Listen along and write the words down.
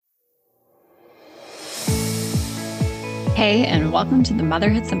Hey, and welcome to the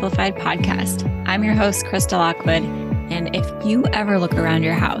Motherhood Simplified podcast. I'm your host, Krista Lockwood, and if you ever look around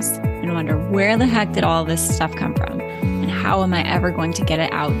your house and wonder where the heck did all this stuff come from and how am I ever going to get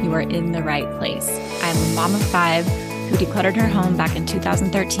it out, you are in the right place. I'm a mom of 5 who decluttered her home back in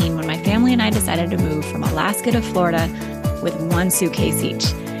 2013 when my family and I decided to move from Alaska to Florida with 1 suitcase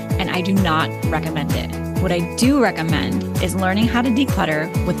each, and I do not recommend it. What I do recommend is learning how to declutter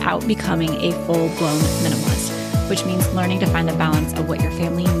without becoming a full-blown minimalist, which means learning to find the balance of what your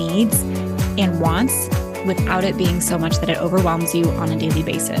family needs and wants without it being so much that it overwhelms you on a daily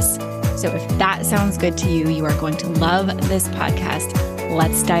basis. So if that sounds good to you, you are going to love this podcast.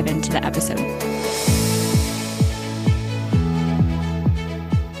 Let's dive into the episode.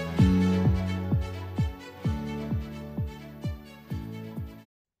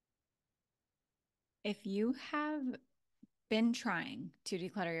 If you have been trying to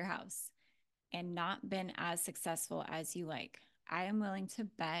declutter your house and not been as successful as you like, I am willing to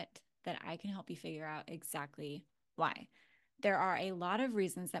bet that I can help you figure out exactly why. There are a lot of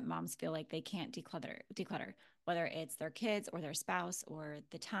reasons that moms feel like they can't declutter, whether it's their kids or their spouse or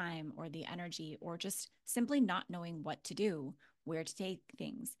the time or the energy or just simply not knowing what to do, where to take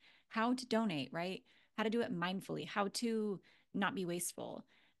things, how to donate, right? How to do it mindfully, how to not be wasteful.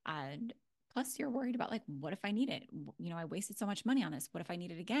 And plus you're worried about like, what if I need it? I wasted so much money on this. What if I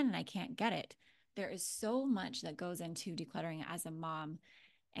need it again and I can't get it? There is so much that goes into decluttering as a mom.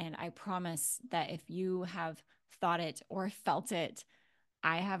 And I promise that if you have thought it or felt it,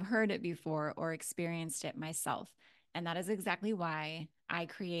 I have heard it before or experienced it myself. And that is exactly why I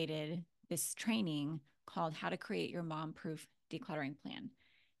created this training called How to Create Your Mom-Proof Decluttering Plan.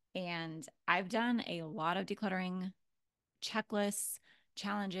 And I've done a lot of decluttering checklists,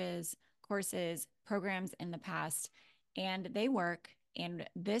 challenges, courses, programs in the past, and they work. And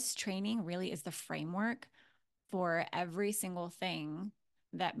this training really is the framework for every single thing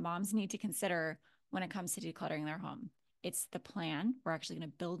that moms need to consider when it comes to decluttering their home. It's the plan. We're actually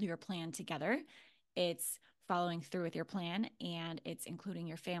going to build your plan together. It's following through with your plan, and it's including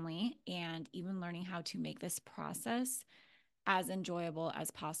your family and even learning how to make this process as enjoyable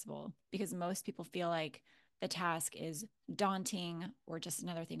as possible, because most people feel like the task is daunting or just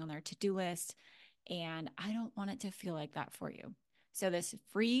another thing on their to-do list. And I don't want it to feel like that for you. So this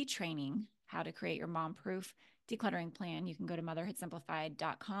free training, How to Create Your Mom-Proof Decluttering Plan, you can go to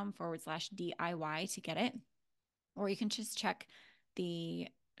motherhoodsimplified.com/DIY to get it. Or you can just check the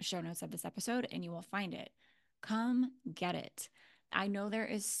show notes of this episode and you will find it. Come get it. I know there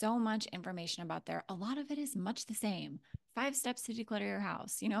is so much information about there. A lot of it is much the same. 5 steps to declutter your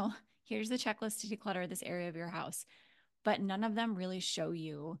house. Here's the checklist to declutter this area of your house. But none of them really show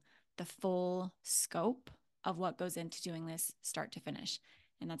you the full scope of what goes into doing this start to finish.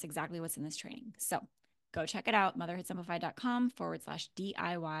 And that's exactly what's in this training. So go check it out,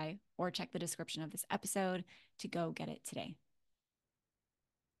 motherhoodsimplified.com/DIY, or check the description of this episode to go get it today.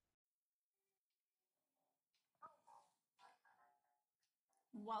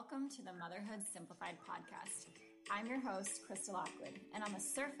 Welcome to the Motherhood Simplified podcast. I'm your host, Krista Lockwood, and on the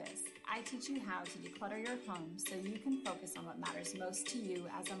surface, I teach you how to declutter your home so you can focus on what matters most to you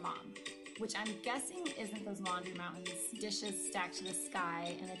as a mom, which I'm guessing isn't those laundry mountains, dishes stacked to the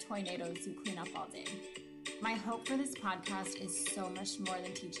sky, and the tornadoes you clean up all day. My hope for this podcast is so much more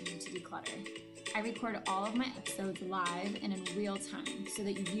than teaching you to declutter. I record all of my episodes live and in real time so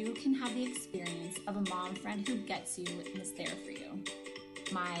that you can have the experience of a mom friend who gets you and is there for you.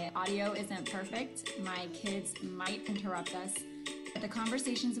 My audio isn't perfect. My kids might interrupt us, but the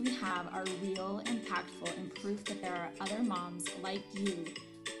conversations we have are real, impactful, and proof that there are other moms like you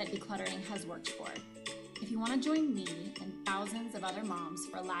that decluttering has worked for. If you want to join me and thousands of other moms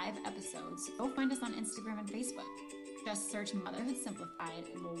for live episodes, go find us on Instagram and Facebook. Just search Motherhood Simplified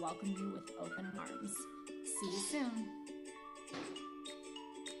and we'll welcome you with open arms. See you soon.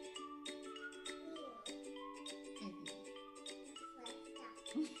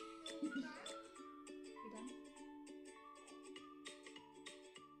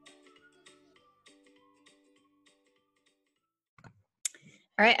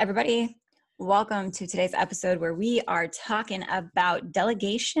 All right, everybody, welcome to today's episode where we are talking about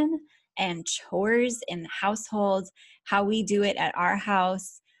delegation and chores in the household, how we do it at our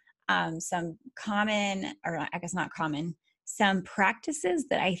house, some common, or I guess not common, some practices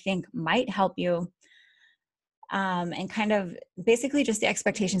that I think might help you, and kind of basically just the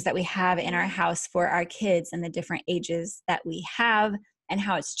expectations that we have in our house for our kids and the different ages that we have and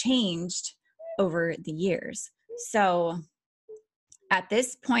how it's changed over the years. So at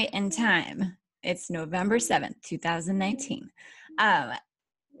this point in time, it's November 7th, 2019.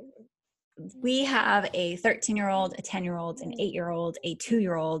 we have a 13-year-old, a 10-year-old, an 8-year-old, a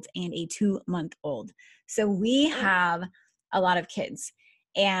 2-year-old, and a 2-month-old. So we have a lot of kids.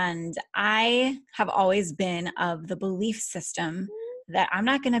 And I have always been of the belief system that I'm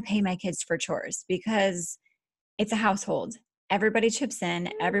not going to pay my kids for chores because it's a household. Everybody chips in,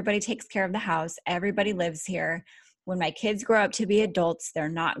 everybody takes care of the house, everybody lives here. When my kids grow up to be adults, they're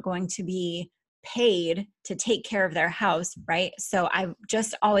not going to be paid to take care of their house, right? So I've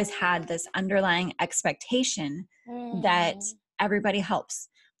just always had this underlying expectation that everybody helps.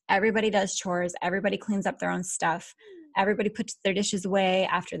 Everybody does chores, everybody cleans up their own stuff. Everybody puts their dishes away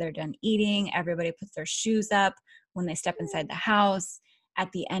after they're done eating. Everybody puts their shoes up when they step inside the house.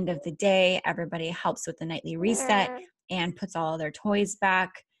 At the end of the day, everybody helps with the nightly reset and puts all their toys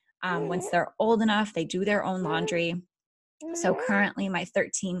back. Once they're old enough, they do their own laundry. So currently my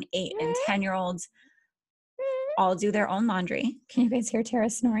 13, 8, and 10-year-olds all do their own laundry. Can you guys hear Tara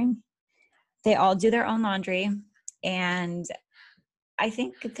snoring? They all do their own laundry. And I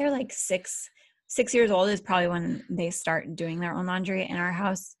think they're like 6 years old is probably when they start doing their own laundry in our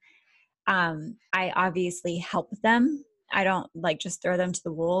house. I obviously help them. I don't like just throw them to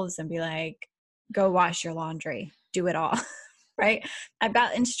the wolves and be like, go wash your laundry, do it all. Right? I've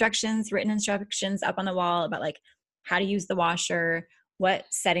got written instructions up on the wall about like how to use the washer, what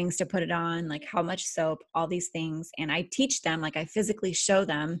settings to put it on, like how much soap, all these things. And I teach them, like I physically show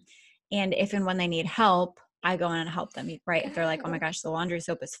them. And if and when they need help, I go in and help them, right? If they're like, oh my gosh, the laundry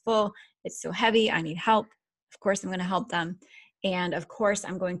soap is full, it's so heavy, I need help. Of course, I'm going to help them. And of course,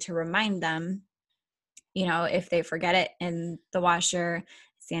 I'm going to remind them, if they forget it in the washer,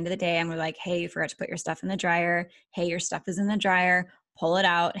 it's the end of the day, I'm like, hey, you forgot to put your stuff in the dryer. Hey, your stuff is in the dryer. Pull it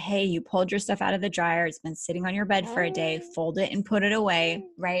out. Hey, you pulled your stuff out of the dryer. It's been sitting on your bed for a day. Fold it and put it away,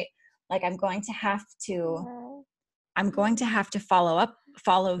 right? Like I'm going to have to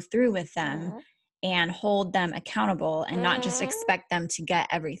follow through with them and hold them accountable and not just expect them to get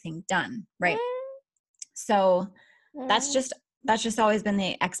everything done, right? So that's just always been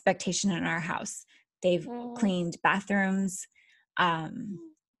the expectation in our house. They've cleaned bathrooms, and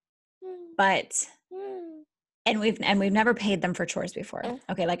we've never paid them for chores before.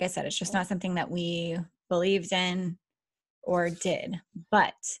 Okay, like I said, it's just not something that we believed in or did.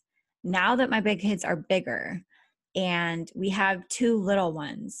 But now that my big kids are bigger and we have 2 little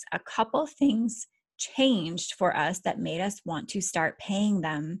ones, a couple things changed for us that made us want to start paying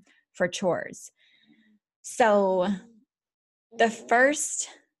them for chores. So the first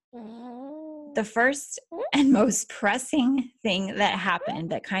and most pressing thing that happened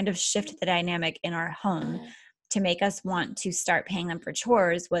that kind of shifted the dynamic in our home to make us want to start paying them for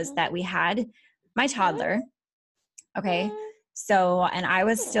chores was that we had my toddler. Okay. So, and I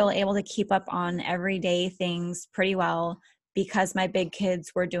was still able to keep up on everyday things pretty well because my big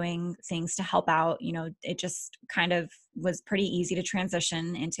kids were doing things to help out. It just kind of was pretty easy to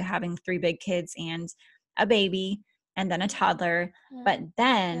transition into having 3 big kids and a baby and then a toddler. But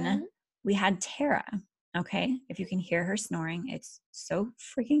then we had Tara. Okay. If you can hear her snoring, it's so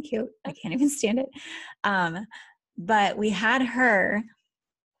freaking cute. I can't even stand it. But we had her,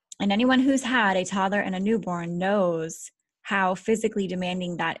 and anyone who's had a toddler and a newborn knows how physically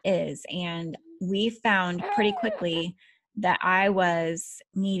demanding that is. And we found pretty quickly that I was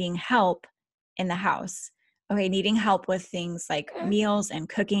needing help in the house. Okay, needing help with things like meals and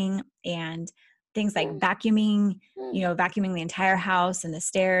cooking and things like vacuuming, vacuuming the entire house and the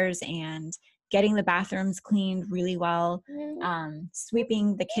stairs and getting the bathrooms cleaned really well,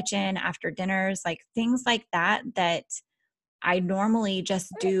 sweeping the kitchen after dinners, like things like that I normally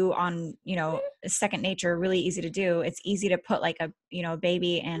just do on, second nature, really easy to do. It's easy to put like a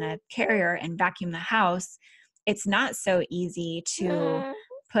baby in a carrier and vacuum the house. It's not so easy to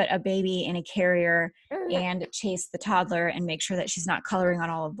put a baby in a carrier and chase the toddler and make sure that she's not coloring on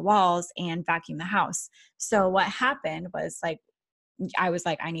all of the walls and vacuum the house. So what happened was I was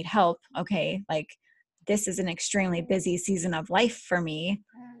like, I need help. Okay. Like this is an extremely busy season of life for me.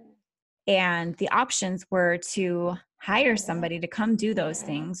 And the options were to hire somebody to come do those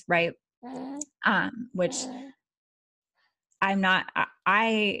things, right? Which I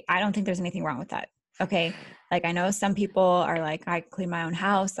don't think there's anything wrong with that. Okay. Like I know some people are like, I clean my own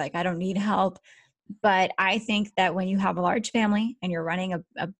house. Like I don't need help. But I think that when you have a large family and you're running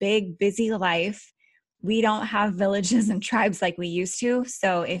a big, busy life, we don't have villages and tribes like we used to.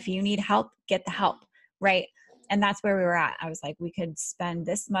 So if you need help, get the help, right? And that's where we were at. I was like, we could spend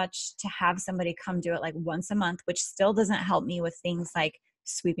this much to have somebody come do it like once a month, which still doesn't help me with things like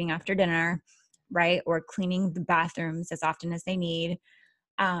sweeping after dinner, right? Or cleaning the bathrooms as often as they need.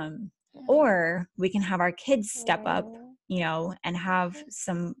 Or we can have our kids step up, and have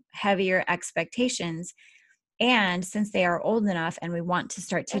some heavier expectations. And since they are old enough and we want to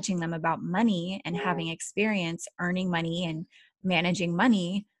start teaching them about money and having experience earning money and managing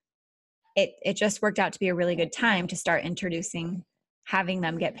money, it just worked out to be a really good time to start introducing having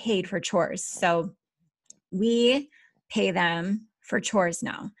them get paid for chores. So we pay them for chores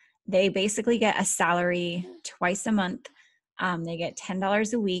now. They basically get a salary twice a month. They get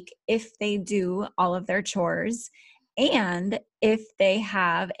 $10 a week if they do all of their chores and if they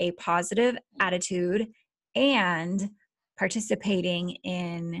have a positive attitude and participating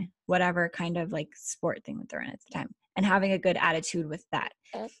in whatever kind of like sport thing that they're in at the time and having a good attitude with that.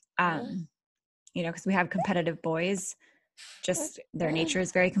 Because we have competitive boys, just their nature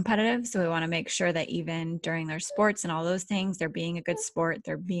is very competitive. So we want to make sure that even during their sports and all those things, they're being a good sport,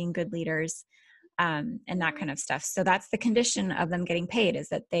 they're being good leaders, and that kind of stuff. So that's the condition of them getting paid, is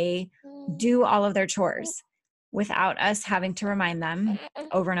that they do all of their chores without us having to remind them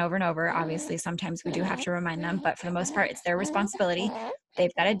over and over and over. Obviously, sometimes we do have to remind them, but for the most part, it's their responsibility.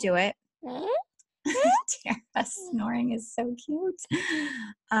 They've got to do it. Tara snoring is so cute.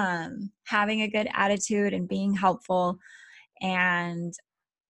 Having a good attitude and being helpful and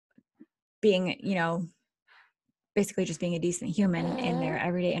being, basically just being a decent human in their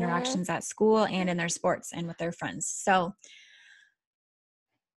everyday interactions at school and in their sports and with their friends. So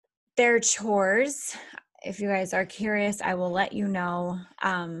their chores, if you guys are curious, I will let you know.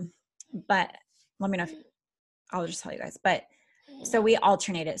 But let me know I'll just tell you guys. But so we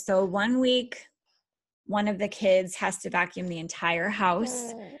alternate it. So 1 week, one of the kids has to vacuum the entire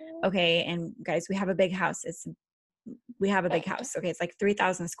house. Okay. And guys, we have a big house. Okay. It's like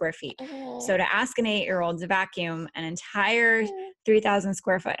 3,000 square feet. So to ask an 8-year-old to vacuum an entire 3,000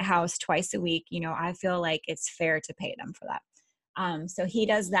 square foot house twice a week, I feel like it's fair to pay them for that. So he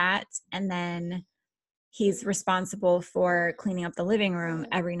does that. And then he's responsible for cleaning up the living room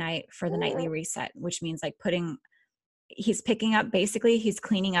every night for the nightly reset, which means like he's cleaning up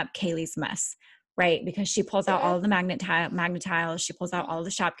Kaylee's mess, right? Because she pulls out all of the magnet tiles, she pulls out all of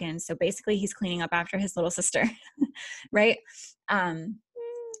the Shopkins. So basically he's cleaning up after his little sister, right?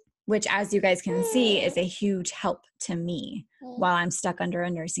 Which, as you guys can see, is a huge help to me while I'm stuck under a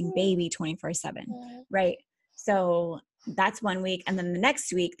nursing baby 24/7, right? So that's 1 week. And then the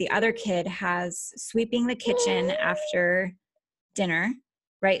next week, the other kid has sweeping the kitchen after dinner,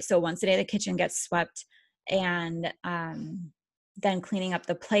 right? So once a day, the kitchen gets swept, and then cleaning up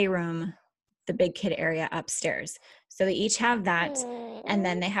the playroom, the big kid area upstairs. So they each have that. And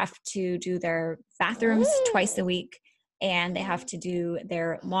then they have to do their bathrooms twice a week, and they have to do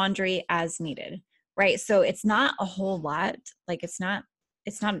their laundry as needed, right? So it's not a whole lot. Like it's not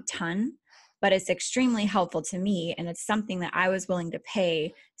a ton, but it's extremely helpful to me. And it's something that I was willing to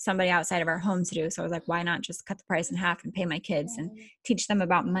pay somebody outside of our home to do. So I was like, why not just cut the price in half and pay my kids and teach them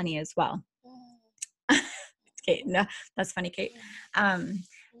about money as well? Kate, no, that's funny, Kate.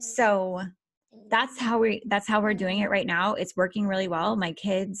 So that's how we're doing it right now. It's working really well. My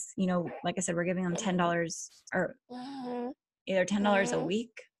kids, like I said, we're giving them $10 or either $10 a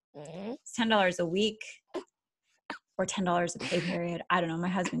week. It's $10 a week or $10 a pay period. I don't know. My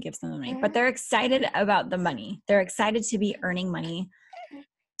husband gives them the money, but they're excited about the money. They're excited to be earning money.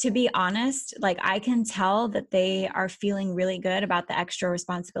 To be honest, like I can tell that they are feeling really good about the extra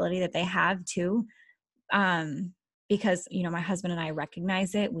responsibility that they have too. Because, my husband and I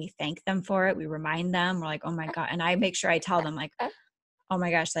recognize it. We thank them for it. We remind them. We're like, oh my God. And I make sure I tell them like, oh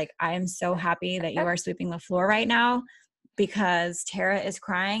my gosh, like I am so happy that you are sweeping the floor right now because Tara is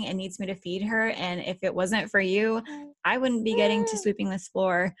crying and needs me to feed her. And if it wasn't for you, I wouldn't be getting to sweeping this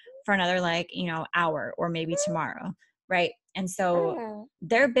floor for another hour or maybe tomorrow. Right. And so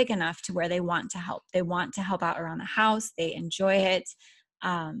they're big enough to where they want to help. They want to help out around the house. They enjoy it.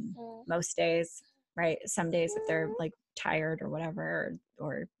 Most days. Right. Some days if they're like tired or whatever,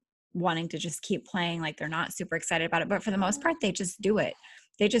 or wanting to just keep playing, like they're not super excited about it. But for the most part, they just do it.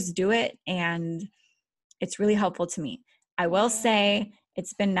 And it's really helpful to me. I will say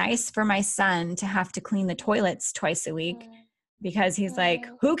it's been nice for my son to have to clean the toilets twice a week because he's like,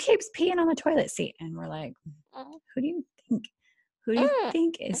 who keeps peeing on the toilet seat? And we're like, who do you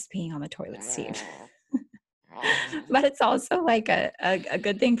think is peeing on the toilet seat? But it's also like a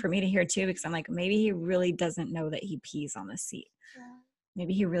good thing for me to hear too, because I'm like, maybe he really doesn't know that he pees on the seat.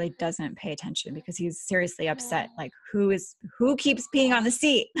 Maybe he really doesn't pay attention because he's seriously upset. Like who keeps peeing on the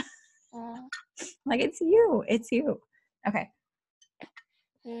seat? Like it's you. Okay.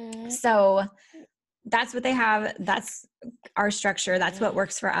 So that's what they have. That's our structure. That's what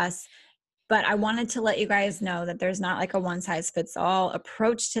works for us. But I wanted to let you guys know that there's not like a one size fits all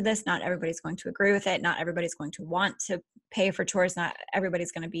approach to this. Not everybody's going to agree with it. Not everybody's going to want to pay for chores. Not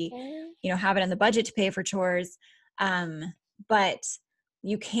everybody's going to be, have it in the budget to pay for chores. But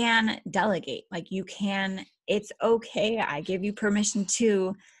you can delegate. Like it's okay. I give you permission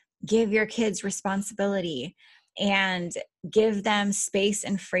to give your kids responsibility and give them space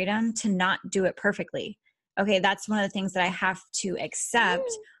and freedom to not do it perfectly. Okay, that's one of the things that I have to accept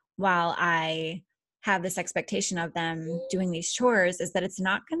while I have this expectation of them doing these chores, is that it's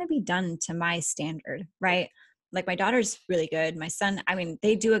not going to be done to my standard, right? Like my daughter's really good. My son,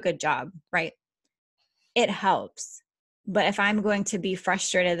 they do a good job, right? It helps. But if I'm going to be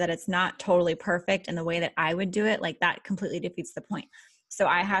frustrated that it's not totally perfect in the way that I would do it, like that completely defeats the point. So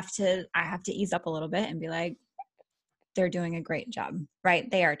I have to ease up a little bit and be like, they're doing a great job,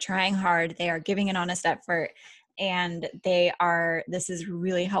 right? They are trying hard. They are giving an honest effort, and this is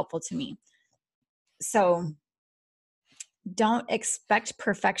really helpful to me. So don't expect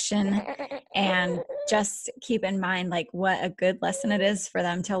perfection, and just keep in mind like what a good lesson it is for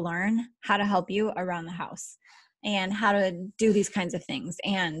them to learn how to help you around the house and how to do these kinds of things.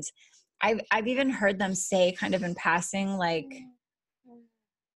 And I've even heard them say kind of in passing, like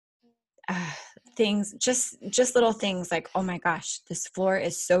things, just little things like, oh my gosh, this floor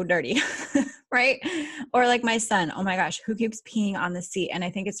is so dirty, right? Or like my son, oh my gosh, who keeps peeing on the seat? And I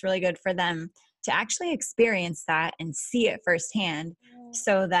think it's really good for them to actually experience that and see it firsthand,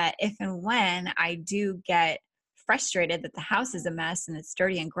 so that if and when I do get frustrated that the house is a mess and it's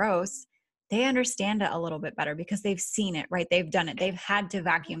dirty and gross, they understand it a little bit better because they've seen it, right? They've done it. They've had to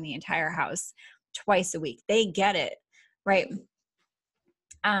vacuum the entire house twice a week. They get it, right?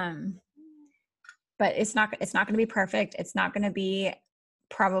 But it's not going to be perfect. It's not going to be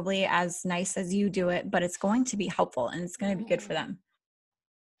probably as nice as you do it, but it's going to be helpful and it's going to be good for them.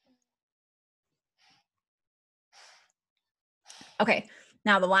 Okay.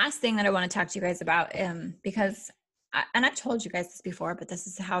 Now the last thing that I want to talk to you guys about, because I've told you guys this before, but this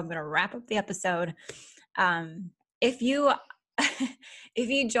is how I'm going to wrap up the episode. If you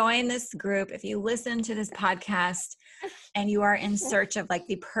join this group, if you listen to this podcast and you are in search of like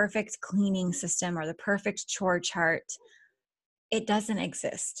the perfect cleaning system or the perfect chore chart, it doesn't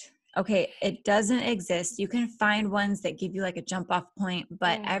exist. Okay. It doesn't exist. You can find ones that give you like a jump off point,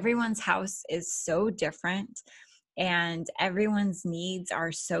 but everyone's house is so different and everyone's needs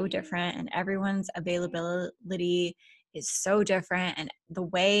are so different and everyone's availability is so different. And the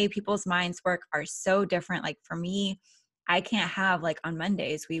way people's minds work are so different. Like for me, I can't have like on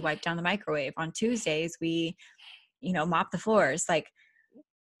Mondays, we wipe down the microwave. On Tuesdays, we, mop the floors. Like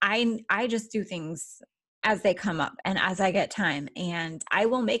I just do things as they come up and as I get time, and I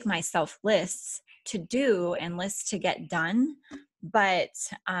will make myself lists to do and lists to get done. But,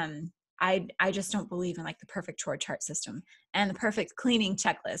 I just don't believe in like the perfect chore chart system and the perfect cleaning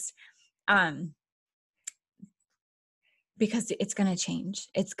checklist. Because it's going to change.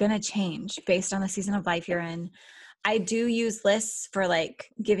 It's going to change based on the season of life you're in. I do use lists for like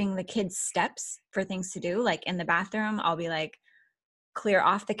giving the kids steps for things to do. Like in the bathroom, I'll be like, clear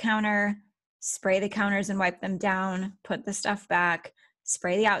off the counter, spray the counters and wipe them down, put the stuff back,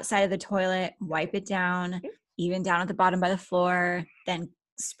 spray the outside of the toilet, wipe it down, even down at the bottom by the floor, then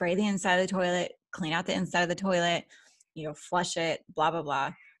spray the inside of the toilet, clean out the inside of the toilet, flush it, blah, blah,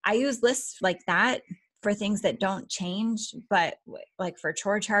 blah. I use lists like that for things that don't change, but like for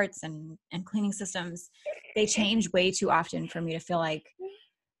chore charts and cleaning systems, they change way too often for me to feel like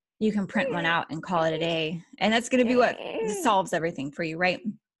you can print one out and call it a day. And that's going to be what solves everything for you, right?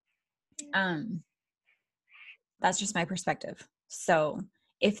 That's just my perspective. So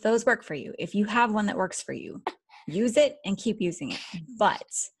if those work for you, if you have one that works for you, use it and keep using it. But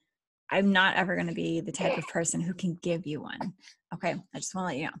I'm not ever going to be the type of person who can give you one. Okay. I just want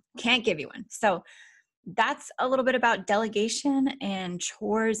to let you know, can't give you one. So that's a little bit about delegation and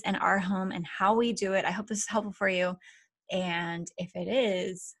chores in our home and how we do it. I hope this is helpful for you. And if it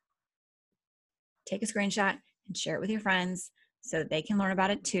is, take a screenshot and share it with your friends so that they can learn about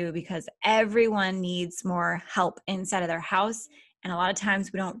it too, because everyone needs more help inside of their house. And a lot of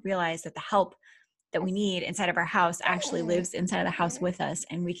times we don't realize that the help that we need inside of our house actually lives inside of the house with us,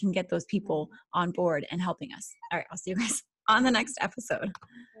 and we can get those people on board and helping us. All right, I'll see you guys on the next episode.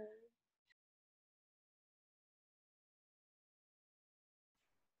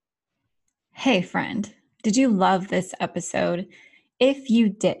 Hey friend, did you love this episode? If you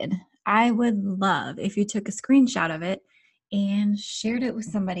did, I would love if you took a screenshot of it and shared it with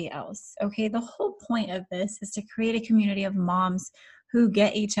somebody else. Okay, the whole point of this is to create a community of moms who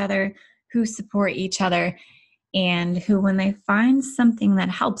get each other, who support each other, and who, when they find something that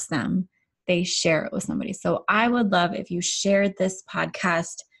helps them, they share it with somebody. So I would love if you shared this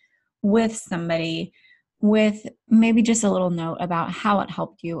podcast with somebody, with maybe just a little note about how it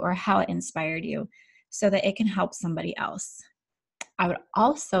helped you or how it inspired you so that it can help somebody else. I would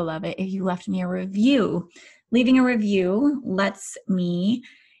also love it if you left me a review. Leaving a review lets me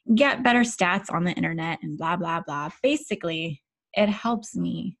get better stats on the internet and blah, blah, blah. Basically, it helps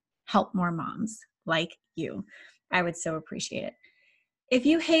me help more moms like you. I would so appreciate it. If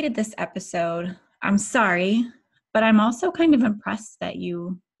you hated this episode, I'm sorry, but I'm also kind of impressed that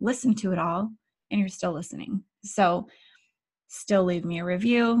you listened to it all and you're still listening. So still leave me a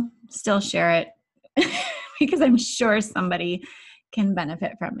review, still share it because I'm sure somebody can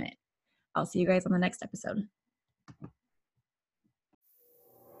benefit from it. I'll see you guys on the next episode.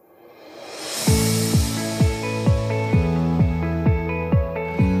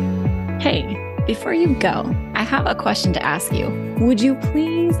 Hey, before you go, I have a question to ask you. Would you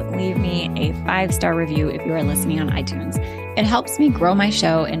please leave me a 5-star review if you are listening on iTunes? It helps me grow my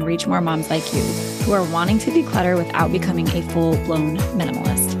show and reach more moms like you who are wanting to declutter without becoming a full-blown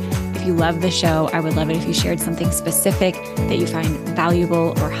minimalist. If you love the show, I would love it if you shared something specific that you find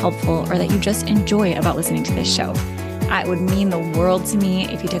valuable or helpful or that you just enjoy about listening to this show. It would mean the world to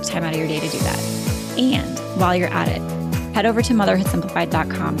me if you took time out of your day to do that. And while you're at it, head over to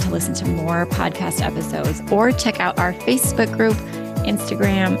motherhoodsimplified.com to listen to more podcast episodes or check out our Facebook group,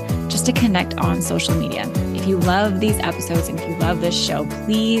 Instagram, just to connect on social media. If you love these episodes and if you love this show,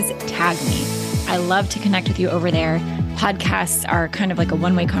 please tag me. I love to connect with you over there. Podcasts are kind of like a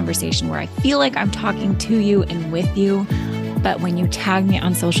one-way conversation where I feel like I'm talking to you and with you. But when you tag me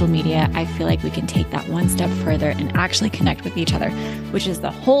on social media, I feel like we can take that one step further and actually connect with each other, which is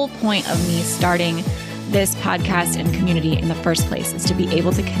the whole point of me starting this podcast and community in the first place, is to be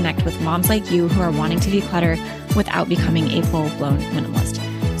able to connect with moms like you who are wanting to declutter without becoming a full-blown minimalist.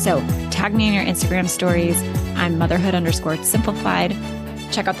 So tag me in your Instagram stories. I'm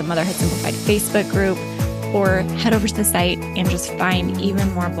motherhood_simplified. Check out the Motherhood Simplified Facebook group, or head over to the site and just find even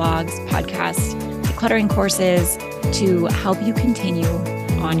more blogs, podcasts, decluttering courses to help you continue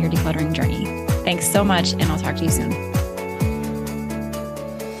on your decluttering journey. Thanks so much, and I'll talk to you soon.